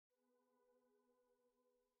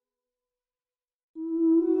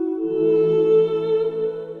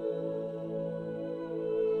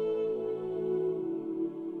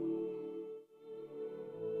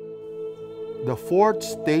the fourth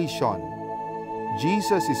station,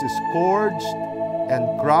 Jesus is scourged and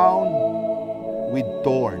crowned with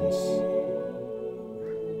thorns.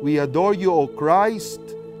 We adore you, O Christ,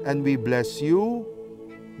 and we bless you,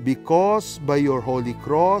 because by your holy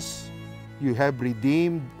cross you have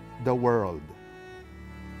redeemed the world.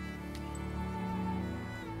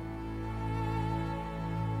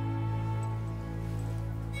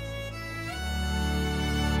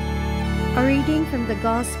 A reading from the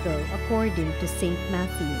Gospel according to St.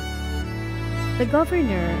 Matthew. The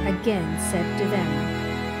governor again said to them,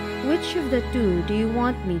 "Which of the two do you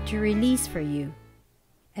want me to release for you?"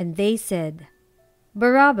 And they said,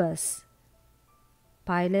 "Barabbas."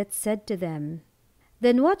 Pilate said to them,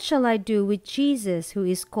 "Then what shall I do with Jesus who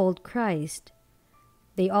is called Christ?"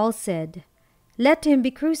 They all said, "Let him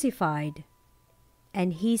be crucified."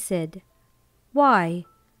 And he said, "Why?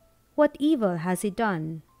 What evil has he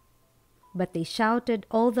done?" But they shouted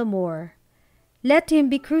all the more, "Let him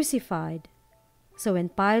be crucified." So when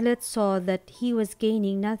Pilate saw that he was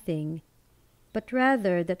gaining nothing, but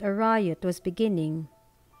rather that a riot was beginning,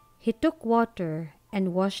 he took water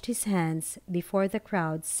and washed his hands before the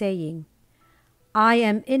crowd, saying, "I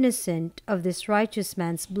am innocent of this righteous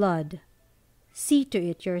man's blood. See to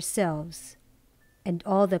it yourselves." And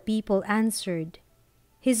all the people answered,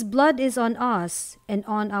 "His blood is on us and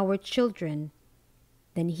on our children."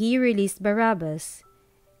 Then he released Barabbas,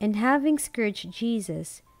 and having scourged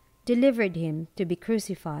Jesus, delivered him to be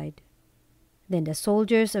crucified. Then the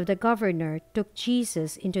soldiers of the governor took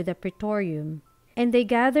Jesus into the praetorium, and they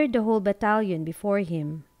gathered the whole battalion before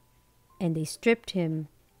him. And they stripped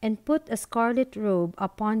him, and put a scarlet robe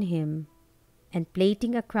upon him, and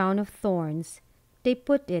plaiting a crown of thorns, they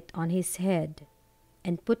put it on his head,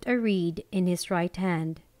 and put a reed in his right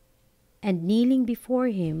hand. And kneeling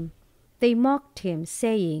before him, they mocked him,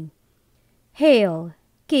 saying, "Hail,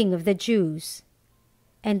 King of the Jews!"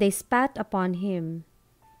 And they spat upon him,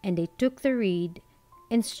 and they took the reed,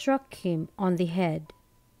 and struck him on the head.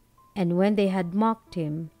 And when they had mocked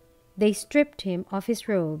him, they stripped him of his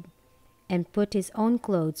robe, and put his own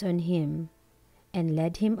clothes on him, and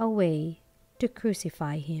led him away to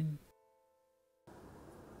crucify him.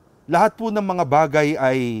 Lahat po ng mga bagay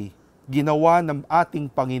ay ginawa ng ating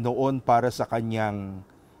Panginoon para sa kanyang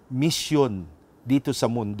misyon dito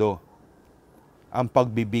sa mundo. Ang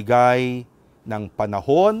pagbibigay ng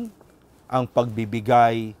panahon, ang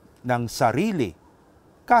pagbibigay ng sarili,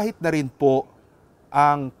 kahit na rin po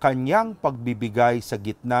ang kanyang pagbibigay sa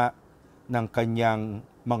gitna ng kanyang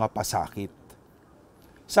mga pasakit.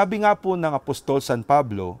 Sabi nga po ng Apostol San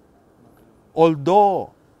Pablo,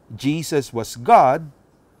 although Jesus was God,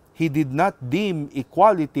 He did not deem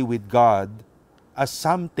equality with God as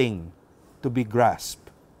something to be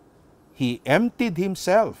grasped. He emptied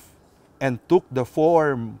Himself and took the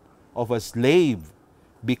form of a slave,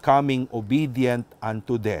 becoming obedient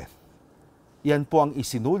unto death. Yan po ang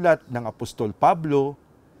isinulat ng Apostol Pablo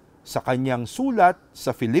sa kanyang sulat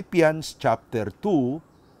sa Philippians chapter 2,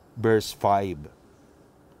 verse 5.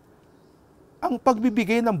 Ang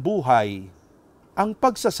pagbibigay ng buhay, ang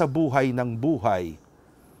pagsasabuhay ng buhay,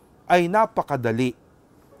 ay napakadali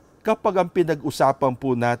kapag ang pinag-usapan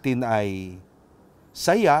po natin ay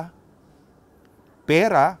saya,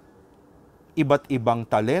 pera, iba't ibang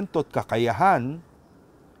talento at kakayahan,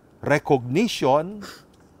 recognition,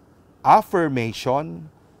 affirmation.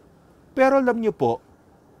 Pero alam niyo po,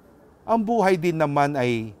 ang buhay din naman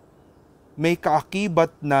ay may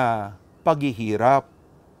kaakibat na paghihirap.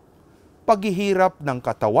 Paghihirap ng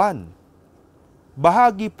katawan.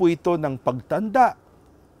 Bahagi po ito ng pagtanda.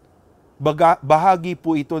 Bahagi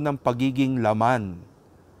po ito ng pagiging laman.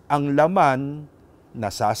 Ang laman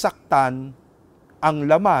nasasaktan, ang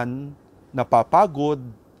laman napapagod,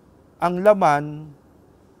 ang laman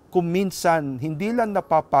kung minsan hindi lang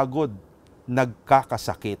napapagod,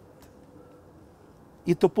 nagkakasakit.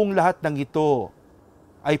 Ito pong lahat ng ito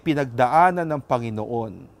ay pinagdaanan ng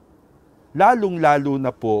Panginoon, lalong-lalo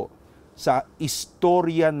na po sa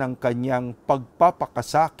istorya ng kanyang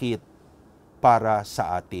pagpapakasakit para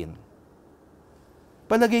sa atin.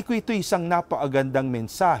 Palagay ko ito isang napakagandang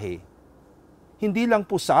mensahe, hindi lang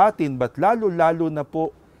po sa atin, but lalo-lalo na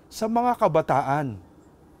po sa mga kabataan.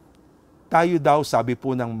 Tayo daw, sabi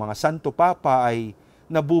po ng mga Santo Papa, ay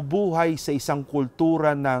nabubuhay sa isang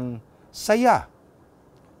kultura ng saya.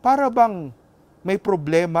 Para bang may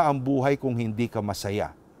problema ang buhay kung hindi ka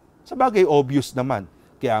masaya? Sabagay, obvious naman,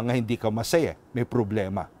 kaya nga hindi ka masaya, may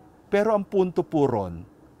problema. Pero ang punto po ron,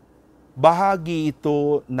 bahagi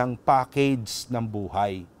ito ng package ng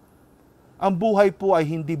buhay. Ang buhay po ay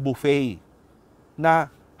hindi buffet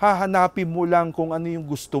na hahanapin mo lang kung ano yung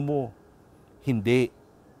gusto mo. Hindi.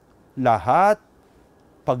 lahat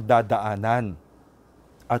pagdadaanan.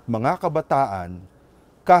 At mga kabataan,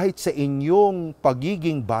 kahit sa inyong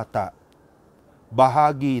pagiging bata,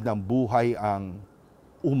 bahagi ng buhay ang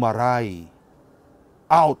umaray,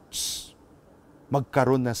 outs,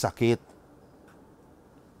 magkaroon ng sakit.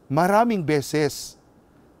 Maraming beses,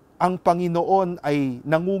 ang Panginoon ay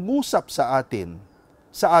nangungusap sa atin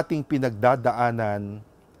sa ating pinagdadaanan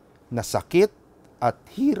na sakit at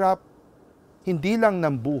hirap, hindi lang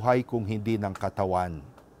ng buhay kung hindi ng katawan.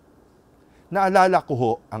 Naalala ko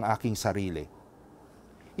ho ang aking sarili.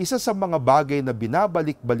 Isa sa mga bagay na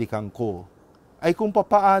binabalik-balikan ko ay kung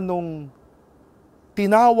papaanong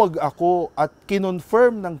tinawag ako at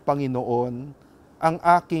kinonfirm ng Panginoon ang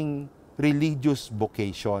aking religious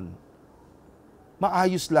vocation.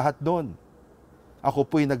 Maayos lahat doon. Ako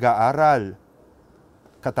po'y nag-aaral.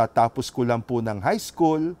 Katatapos ko lang po ng high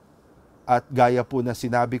school at gaya po na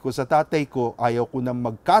sinabi ko sa tatay ko, ayaw ko nang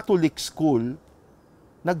mag-Catholic school.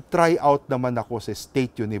 Nag-try out naman ako sa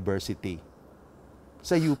State University,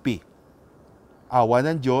 sa UP. Awa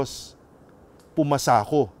ng Diyos, pumasa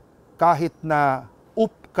ako. Kahit na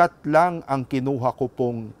upkat lang ang kinuha ko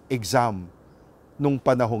pong exam nung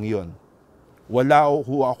panahong yon. Wala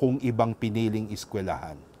ho akong ibang piniling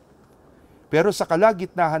eskwelahan. Pero sa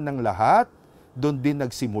kalagitnaan ng lahat, doon din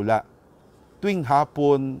nagsimula. Tuwing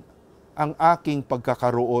hapon, ang aking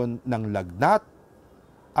pagkakaroon ng lagnat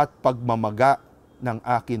at pagmamaga ng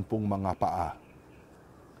akin pong mga paa.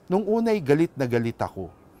 Nung unay galit na galit ako.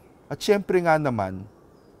 At syempre nga naman,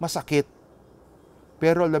 masakit.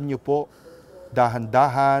 Pero alam niyo po,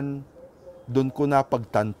 dahan-dahan, doon ko na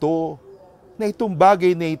pagtanto na itong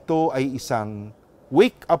bagay na ito ay isang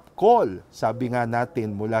wake-up call, sabi nga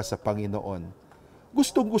natin mula sa Panginoon.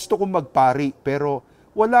 Gustong-gusto kong magpari, pero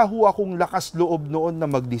wala ho akong lakas loob noon na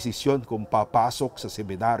magdesisyon kung papasok sa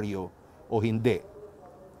seminaryo o hindi.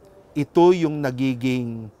 Ito yung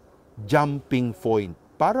nagiging jumping point.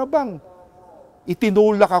 Para bang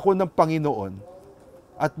itinulak ako ng Panginoon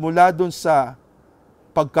at mula dun sa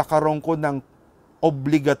pagkakaroon ko ng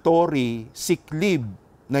obligatory sick leave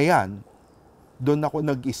na yan, doon ako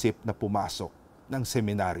nag-isip na pumasok ng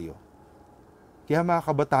seminaryo. Kaya mga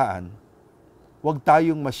kabataan, huwag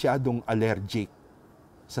tayong masyadong allergic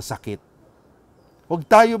sa sakit. Huwag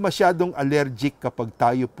tayo masyadong allergic kapag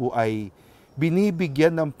tayo po ay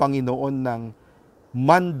binibigyan ng Panginoon ng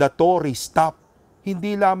mandatory stop.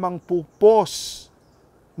 Hindi lamang po pause.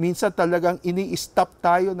 Minsan talagang ini-stop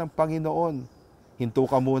tayo ng Panginoon. Hinto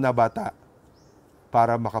ka muna, bata,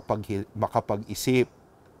 para makapag-isip,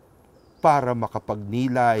 para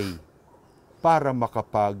makapagnilay, para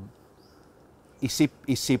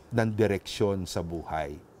makapag-isip-isip ng direksyon sa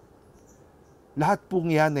buhay. Lahat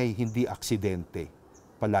pong yan ay hindi aksidente.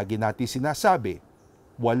 Palagi natin sinasabi,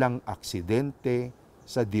 walang aksidente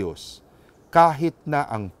sa Diyos. Kahit na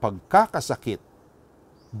ang pagkakasakit,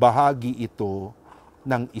 bahagi ito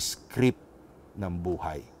ng script ng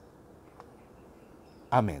buhay.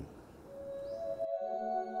 Amen.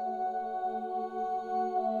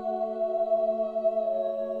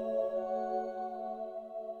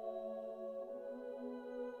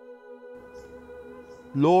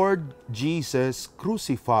 Lord Jesus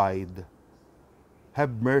crucified,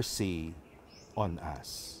 have mercy on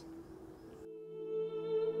us.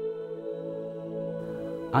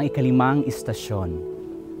 Ang ikalimang istasyon,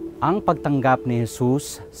 ang pagtanggap ni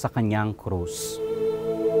Jesus sa kanyang krus.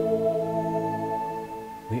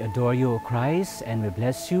 We adore you, O Christ, and we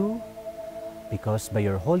bless you, because by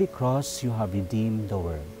your holy cross you have redeemed the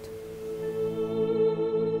world.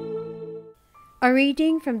 A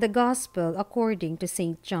reading from the Gospel according to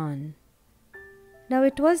St. John. Now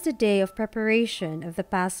it was the day of preparation of the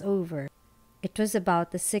Passover. It was about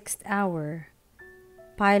the 6th hour.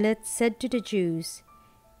 Pilate said to the Jews,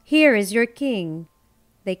 "Here is your king."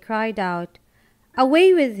 They cried out, "Away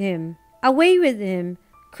with him! Away with him!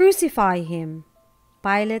 Crucify him!"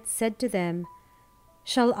 Pilate said to them,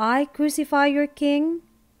 "Shall I crucify your king?"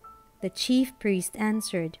 The chief priest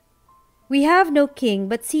answered, "We have no king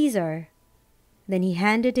but Caesar." Then he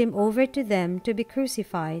handed him over to them to be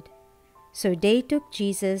crucified. So they took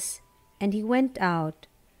Jesus, and he went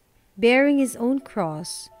out, bearing his own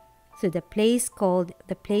cross, to the place called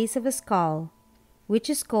the Place of a Skull,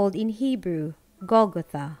 which is called in Hebrew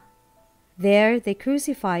Golgotha. There they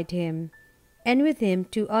crucified him, and with him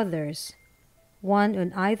 2 others, one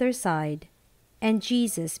on either side, and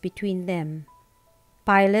Jesus between them.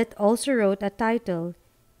 Pilate also wrote a title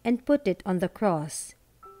and put it on the cross.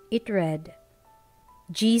 It read,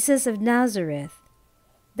 "Jesus of Nazareth,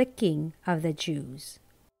 the King of the Jews."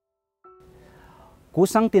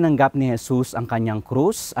 Kusang tinanggap ni Jesus ang kanyang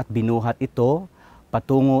krus at binuhat ito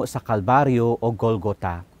patungo sa Kalbaryo o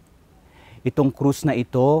Golgota. Itong krus na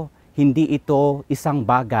ito, hindi ito isang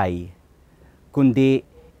bagay, kundi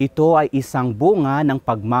ito ay isang bunga ng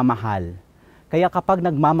pagmamahal. Kaya kapag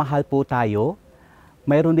nagmamahal po tayo,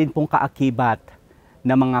 mayroon din pong kaakibat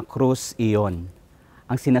na mga krus iyon.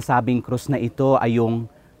 Ang sinasabing krus na ito ay yung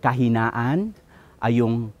kahinaan, ay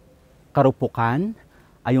yung karupukan,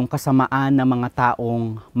 ay yung kasamaan ng mga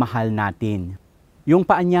taong mahal natin. Yung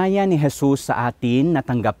paanyaya ni Jesus sa atin na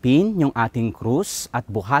tanggapin yung ating krus at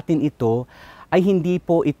buhatin ito ay hindi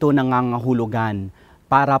po ito nangangahulugan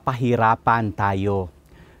para pahirapan tayo.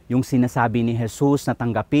 Yung sinasabi ni Jesus na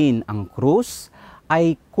tanggapin ang krus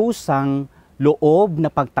ay kusang loob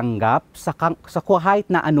na pagtanggap sa kahit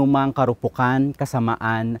na anumang karupukan,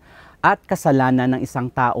 kasamaan at kasalanan ng isang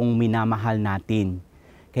taong minamahal natin.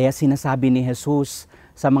 Kaya sinasabi ni Jesus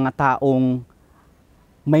sa mga taong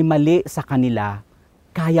may mali sa kanila,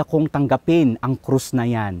 kaya kong tanggapin ang krus na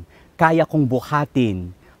yan, kaya kong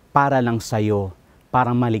buhatin para lang sa'yo,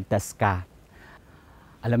 para maligtas ka.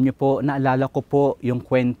 Alam niyo po, naalala ko po yung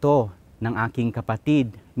kwento ng aking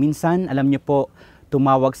kapatid. Minsan, alam niyo po,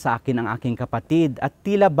 tumawag sa akin ang aking kapatid at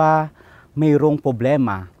tila ba mayroong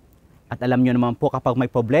problema. At alam niyo naman po, kapag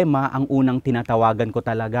may problema, ang unang tinatawagan ko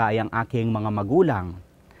talaga ay ang aking mga magulang.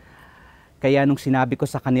 Kaya nung sinabi ko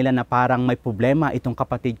sa kanila na parang may problema itong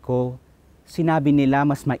kapatid ko, sinabi nila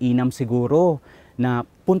mas mainam siguro na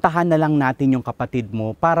puntahan na lang natin yung kapatid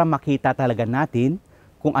mo para makita talaga natin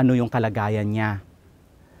kung ano yung kalagayan niya.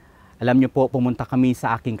 Alam niyo po, pumunta kami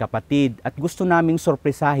sa aking kapatid at gusto naming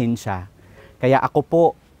sorpresahin siya. Kaya ako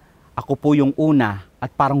po yung una at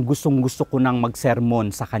parang gustong-gusto ko nang magsermon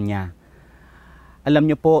sa kanya. Alam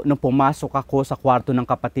niyo po, nung pumasok ako sa kwarto ng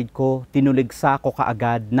kapatid ko, tinuligsa ko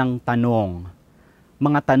kaagad ng tanong.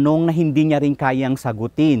 Mga tanong na hindi niya rin kayang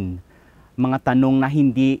sagutin. Mga tanong na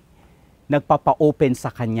hindi nagpapa-open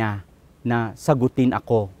sa kanya na sagutin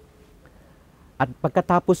ako. At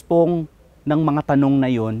pagkatapos pong ng mga tanong na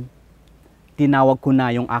yon, tinawag ko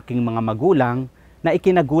na yung aking mga magulang na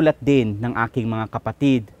ikinagulat din ng aking mga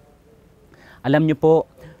kapatid. Alam niyo po,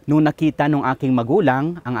 nung nakita ng aking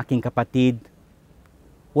magulang, ang aking kapatid,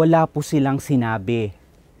 wala po silang sinabi.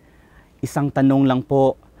 Isang tanong lang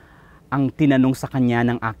po ang tinanong sa kanya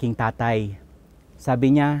ng aking tatay.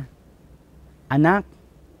 Sabi niya, "Anak,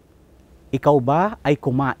 ikaw ba ay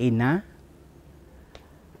kumain na?"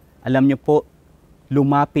 Alam niyo po,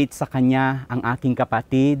 lumapit sa kanya ang aking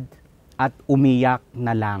kapatid at umiyak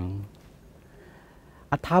na lang.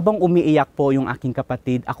 At habang umiiyak po yung aking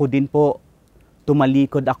kapatid, ako din po,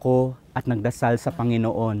 tumalikod ako at nagdasal sa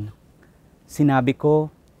Panginoon. Sinabi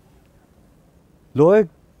ko,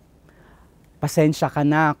 "Lord, pasensya ka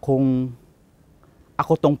na kung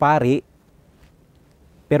ako tong pari,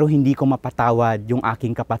 pero hindi ko mapatawad yung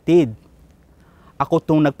aking kapatid. Ako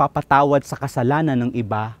tong nagpapatawad sa kasalanan ng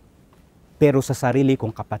iba, pero sa sarili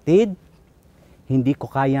kong kapatid, hindi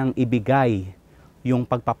ko kayang ibigay yung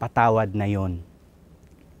pagpapatawad na yon."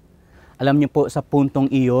 Alam niyo po, sa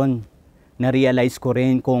puntong iyon, na-realize ko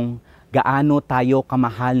rin kung gaano tayo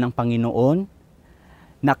kamahal ng Panginoon,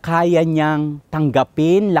 na kaya niyang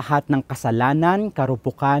tanggapin lahat ng kasalanan,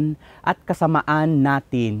 karupukan at kasamaan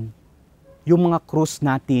natin. Yung mga krus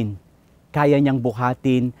natin, kaya niyang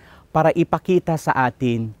buhatin para ipakita sa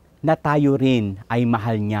atin na tayo rin ay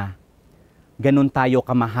mahal niya. Ganon tayo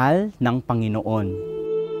kamahal ng Panginoon.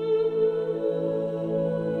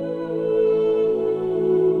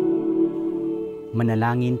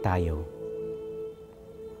 Manalangin tayo.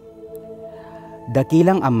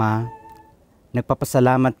 Dakilang Ama,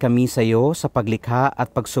 nagpapasalamat kami sa iyo sa paglikha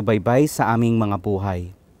at pagsubaybay sa aming mga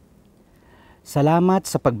buhay. Salamat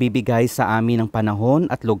sa pagbibigay sa amin ng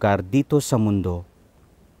panahon at lugar dito sa mundo.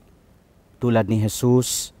 Tulad ni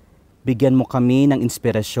Jesus, bigyan mo kami ng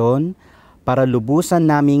inspirasyon para lubusan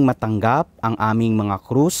naming matanggap ang aming mga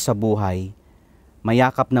krus sa buhay.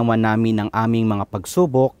 Mayakap naman namin ang aming mga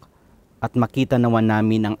pagsubok at makita naman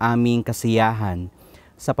namin ang aming kasiyahan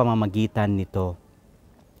sa pamamagitan nito.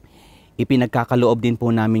 Ipinagkakaloob din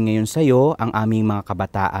po namin ngayon sa iyo ang aming mga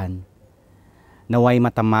kabataan. Naway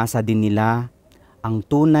matamasa din nila ang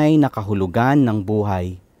tunay na kahulugan ng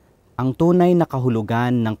buhay, ang tunay na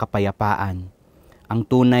kahulugan ng kapayapaan, ang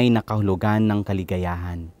tunay na kahulugan ng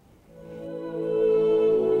kaligayahan.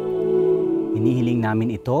 Inihiling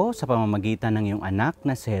namin ito sa pamamagitan ng iyong anak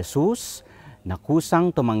na si Jesus na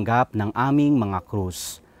kusang tumanggap ng aming mga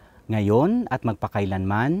krus, ngayon at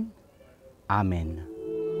magpakailanman. Amen.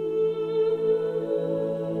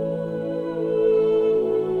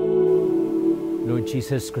 Lord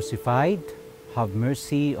Jesus crucified, have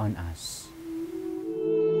mercy on us.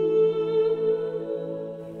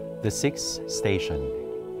 The sixth station,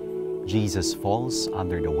 Jesus falls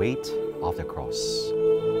under the weight of the cross.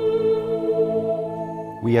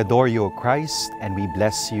 We adore you, O Christ, and we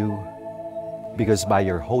bless you, because by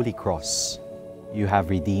your holy cross, you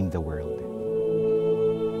have redeemed the world.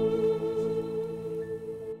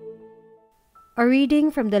 A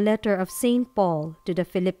reading from the letter of St. Paul to the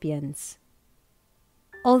Philippians.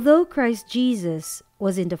 Although Christ Jesus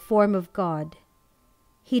was in the form of God,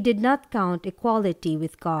 he did not count equality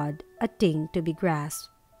with God a thing to be grasped,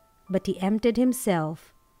 but he emptied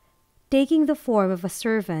himself, taking the form of a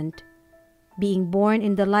servant, being born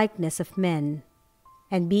in the likeness of men,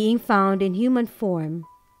 and being found in human form,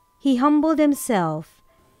 he humbled himself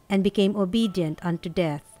and became obedient unto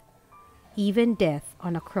death, even death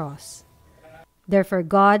on a cross. Therefore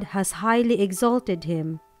God has highly exalted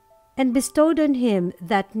him, and bestowed on him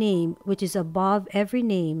that name which is above every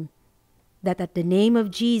name, that at the name of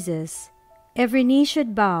Jesus every knee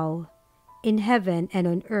should bow, in heaven and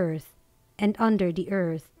on earth and under the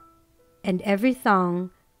earth, and every tongue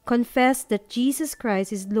confess that Jesus Christ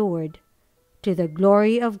is Lord, to the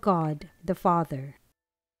glory of God the Father.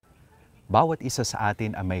 Bawat isa sa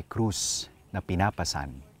atin ay may krus na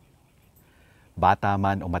pinapasan. Bata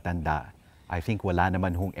man o matanda, I think wala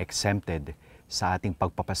naman hong exempted sa ating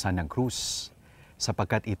pagpapasan ng krus,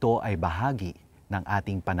 sapagkat ito ay bahagi ng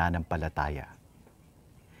ating pananampalataya.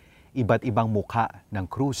 Iba't ibang mukha ng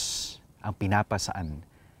krus ang pinapasaan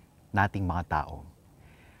nating mga tao.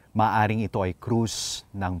 Maaring ito ay krus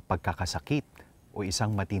ng pagkakasakit o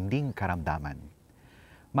isang matinding karamdaman.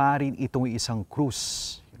 Maaring ito ay isang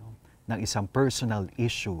krus ng isang personal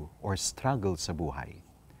issue or struggle sa buhay.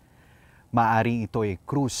 Maaring ito ay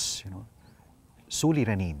krus,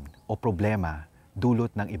 suliranin o problema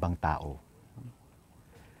dulot ng ibang tao.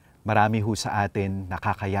 Marami ho sa atin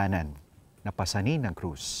nakakayanan na pasanin ng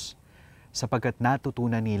krus sapagkat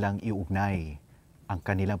natutunan nilang iugnay ang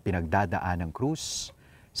kanilang pinagdadaan ng krus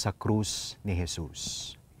sa krus ni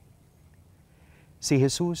Jesus. Si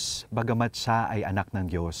Jesus, bagamat siya ay anak ng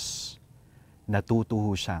Diyos,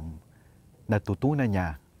 natutunan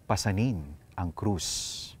niya pasanin ang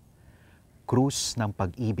krus. Krus ng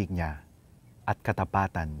pag-ibig niya at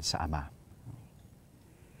katapatan sa Ama.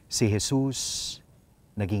 Si Jesus,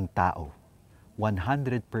 naging tao,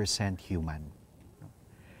 100% human.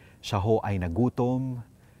 Siya ho ay nagutom,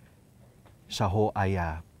 siya ho ay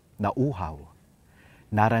nauhaw.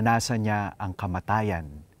 Naranasan niya ang kamatayan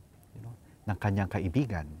ng kanyang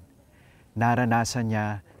kaibigan. Naranasan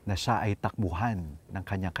niya na siya ay takbuhan ng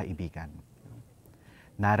kanyang kaibigan.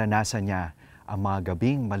 Naranasan niya ang mga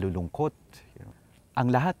gabing malulungkot.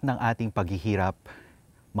 Ang lahat ng ating paghihirap,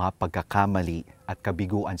 mga pagkakamali at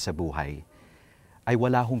kabiguan sa buhay, ay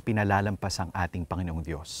wala hong pinalalampas ang ating Panginoong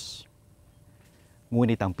Diyos.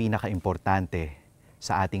 Ngunit ang pinaka-importante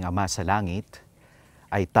sa ating Ama sa Langit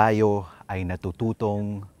ay tayo ay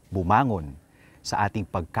natututong bumangon sa ating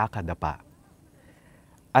pagkakadapa.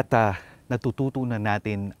 At natututunan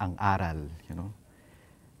natin ang aral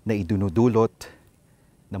na idunudulot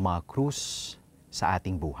ng mga krus sa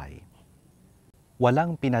ating buhay.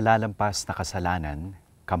 Walang pinalalampas na kasalanan,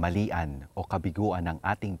 kamalian o kabiguan ng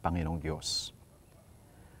ating Panginoong Diyos.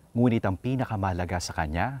 Ngunit ang pinakamahalaga sa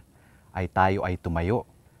Kanya ay tayo ay tumayo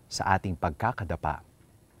sa ating pagkakadapa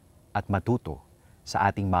at matuto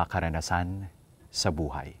sa ating mga karanasan sa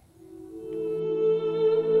buhay.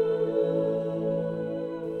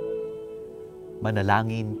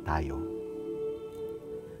 Manalangin tayo.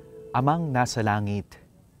 Amang nasa langit,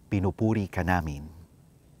 pinupuri ka namin.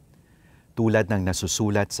 Tulad ng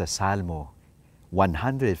nasusulat sa Salmo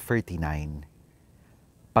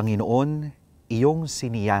 139, Panginoon, iyong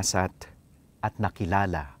siniyasat at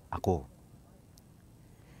nakilala ako.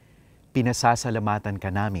 Pinasasalamatan ka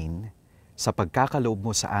namin sa pagkakaloob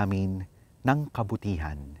mo sa amin ng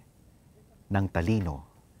kabutihan, ng talino,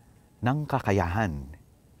 ng kakayahan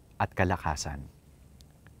at kalakasan.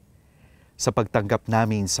 Sa pagtanggap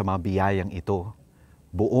namin sa mga biyayang ito,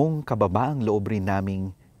 buong kababaang loob rin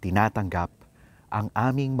naming tinatanggap ang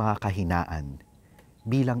aming mga kahinaan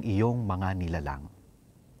bilang iyong mga nilalang.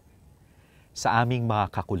 Sa aming mga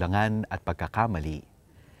kakulangan at pagkakamali,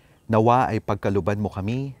 nawa ay pagkaluban mo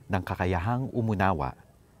kami ng kakayahang umunawa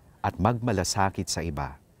at magmalasakit sa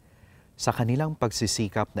iba, sa kanilang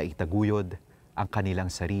pagsisikap na itaguyod ang kanilang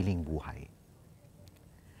sariling buhay.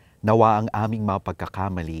 Nawa ang aming mga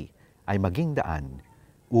pagkakamali ay maging daan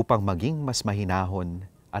upang maging mas mahinahon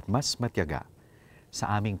at mas matyaga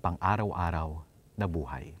sa aming pang-araw-araw na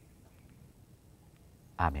buhay.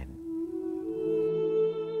 Amen.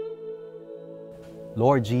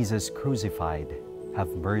 Lord Jesus crucified, have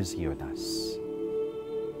mercy on us.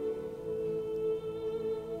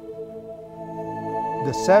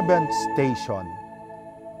 The seventh station.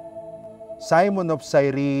 Simon of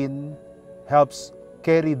Cyrene helps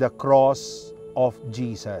carry the cross of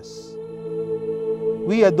Jesus.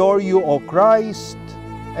 We adore you, O Christ,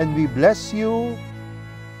 and we bless you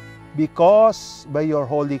because by your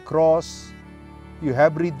holy cross you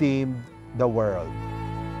have redeemed the world.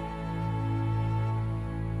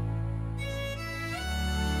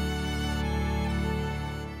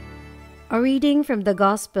 A reading from the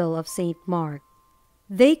Gospel of St. Mark.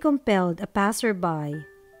 They compelled a passerby,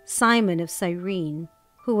 Simon of Cyrene,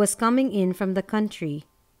 who was coming in from the country,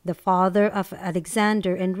 the father of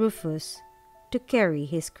Alexander and Rufus, to carry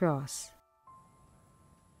his cross.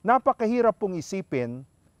 Napakahirap pong isipin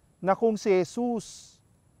na kung si Jesus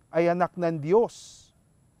ay anak ng Diyos,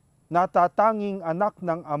 natatanging anak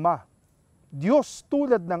ng Ama, Diyos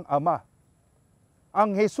tulad ng Ama,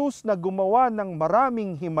 ang Jesus na gumawa ng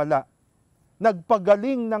maraming himala,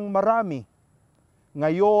 nagpagaling ng marami,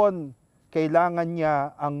 ngayon kailangan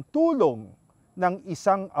niya ang tulong ng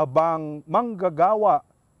isang abang manggagawa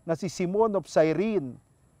na si Simon of Cyrene,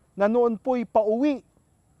 na noon po'y pauwi,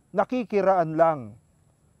 nakikiraan lang.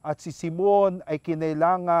 At si Simon ay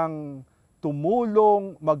kinailangang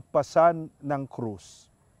tumulong magpasan ng krus.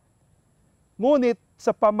 Ngunit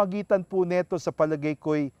sa pamagitan po neto, sa palagay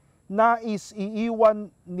ko'y nais iiwan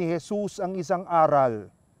ni Jesus ang isang aral.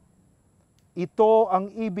 Ito ang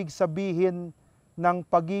ibig sabihin ng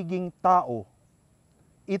pagiging tao.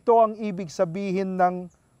 Ito ang ibig sabihin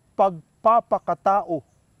ng pagpapakatao,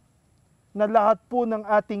 na lahat po ng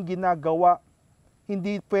ating ginagawa,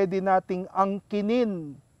 hindi pwede nating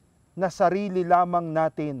angkinin na sarili lamang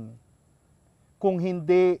natin. Kung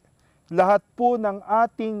hindi, lahat po ng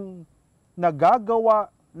ating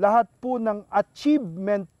nagagawa, lahat po ng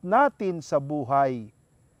achievement natin sa buhay,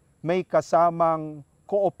 may kasamang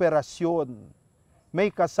kooperasyon,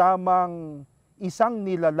 may kasamang isang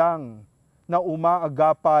nilalang na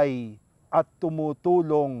umaagapay at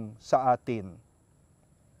tumutulong sa atin.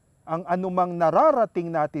 Ang anumang nararating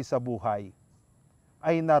natin sa buhay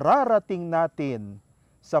ay nararating natin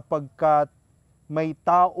sapagkat may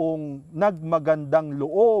taong nagmagandang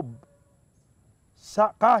loob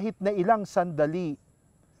sa kahit na ilang sandali,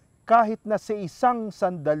 kahit na sa isang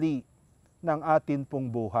sandali ng atin pong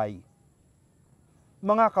buhay.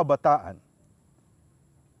 Mga kabataan,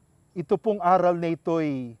 ito pong aral na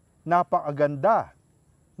ito'y napakaganda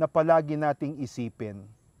na palagi nating isipin.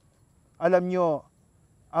 Alam nyo,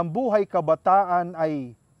 ang buhay kabataan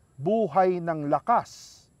ay buhay ng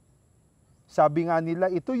lakas. Sabi nga nila,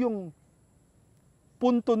 ito yung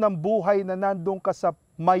punto ng buhay na nandun ka sa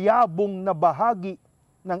mayabong na bahagi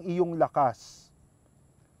ng iyong lakas.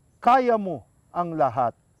 Kaya mo ang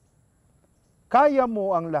lahat. Kaya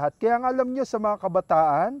mo ang lahat. Kaya nga alam nyo sa mga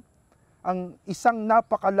kabataan, ang isang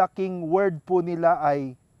napakalaking word po nila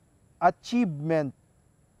ay achievement.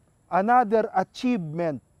 Another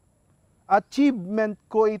achievement. Achievement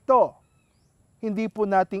ko ito. Hindi po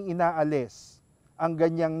nating inaalis ang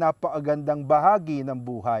ganyang napakagandang bahagi ng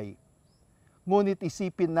buhay. Ngunit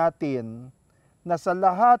isipin natin na sa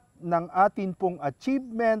lahat ng atin pong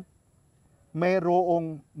achievement,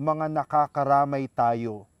 mayroong mga nakakaramay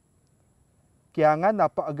tayo. Kaya nga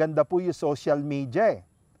napakaganda po yung social media eh.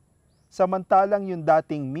 Samantalang yung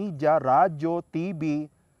dating media, radyo,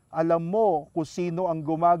 TV, alam mo kung sino ang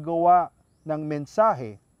gumagawa ng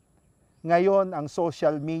mensahe. Ngayon, ang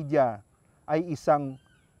social media ay isang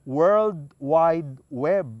World Wide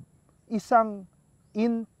Web, isang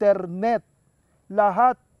internet.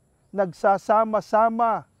 Lahat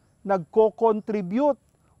nagsasama-sama, nagko-contribute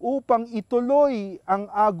upang ituloy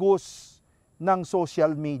ang agos ng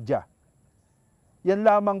social media. Yan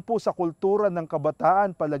lamang po sa kultura ng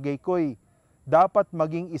kabataan, palagay ko'y dapat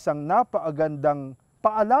maging isang napakagandang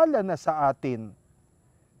paalala na sa atin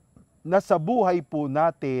na sa buhay po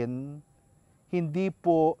natin, hindi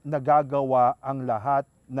po nagagawa ang lahat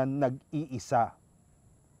na nag-iisa.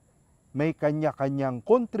 May kanya-kanyang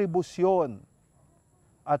kontribusyon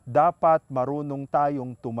at dapat marunong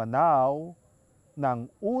tayong tumanaw ng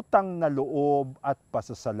utang na loob at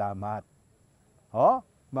pasasalamat.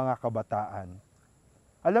 Mga kabataan.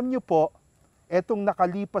 Alam niyo po, etong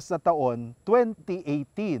nakalipas na taon,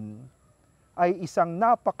 2018, ay isang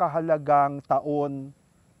napakahalagang taon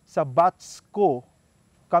sa batch ko.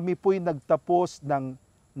 Kami po'y nagtapos ng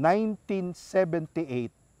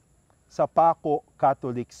 1978 sa Paco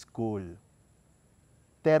Catholic School.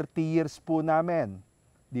 30 years po namin,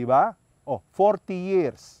 di ba? 40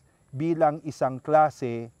 years bilang isang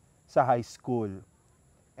klase sa high school.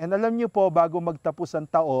 And alam niyo po, bago magtapos ang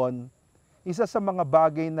taon, isa sa mga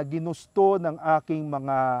bagay na ginusto ng aking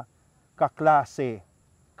mga kaklase,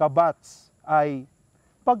 kabats, ay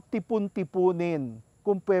pagtipon-tipunin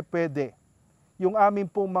kung pwede yung amin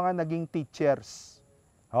pong mga naging teachers.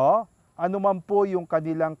 Ano man po yung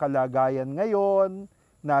kanilang kalagayan ngayon,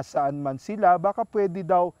 nasaan man sila, baka pwede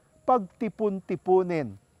daw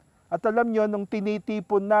pagtipon-tipunin. At alam nyo, nung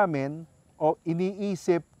tinitipon namin o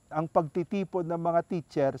iniisip ang pagtitipon ng mga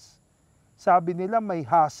teachers, sabi nila may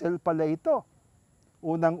hassle pala ito.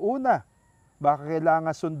 Unang-una, baka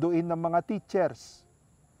kailangan sunduin ng mga teachers.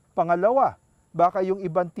 Pangalawa, baka yung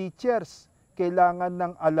ibang teachers kailangan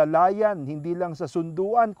ng alalayan, hindi lang sa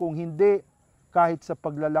sunduan, kung hindi kahit sa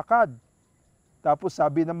paglalakad. Tapos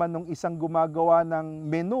sabi naman nung isang gumagawa ng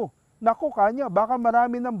menu, naku kanya, baka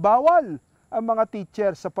marami ng bawal ang mga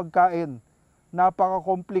teachers sa pagkain.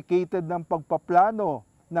 Napaka-complicated ng pagpaplano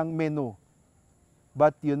ng menu.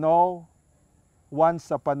 But you know, once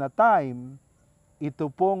upon a time, ito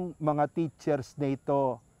pong mga teachers na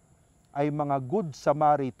ito ay mga good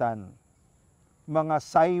Samaritan, mga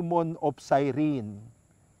Simon of Cyrene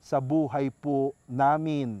sa buhay po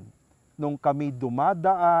namin nung kami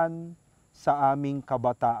dumadaan sa aming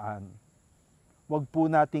kabataan. Huwag po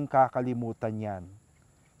nating kakalimutan yan.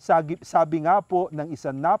 Sabi nga po ng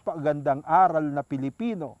isang napakagandang aral na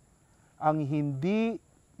Pilipino, ang hindi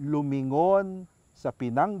lumingon sa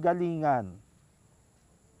pinanggalingan,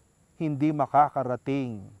 hindi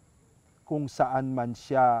makakarating kung saan man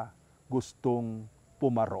siya gustong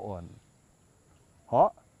pumaroon.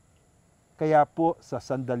 Kaya po sa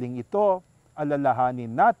sandaling ito, alalahanin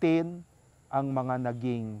natin ang mga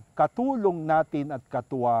naging katulong natin at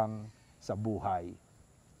katuwang sa buhay.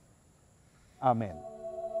 Amen.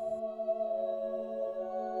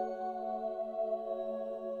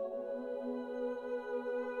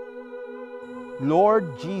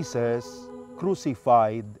 Lord Jesus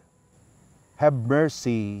crucified, have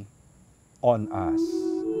mercy on us.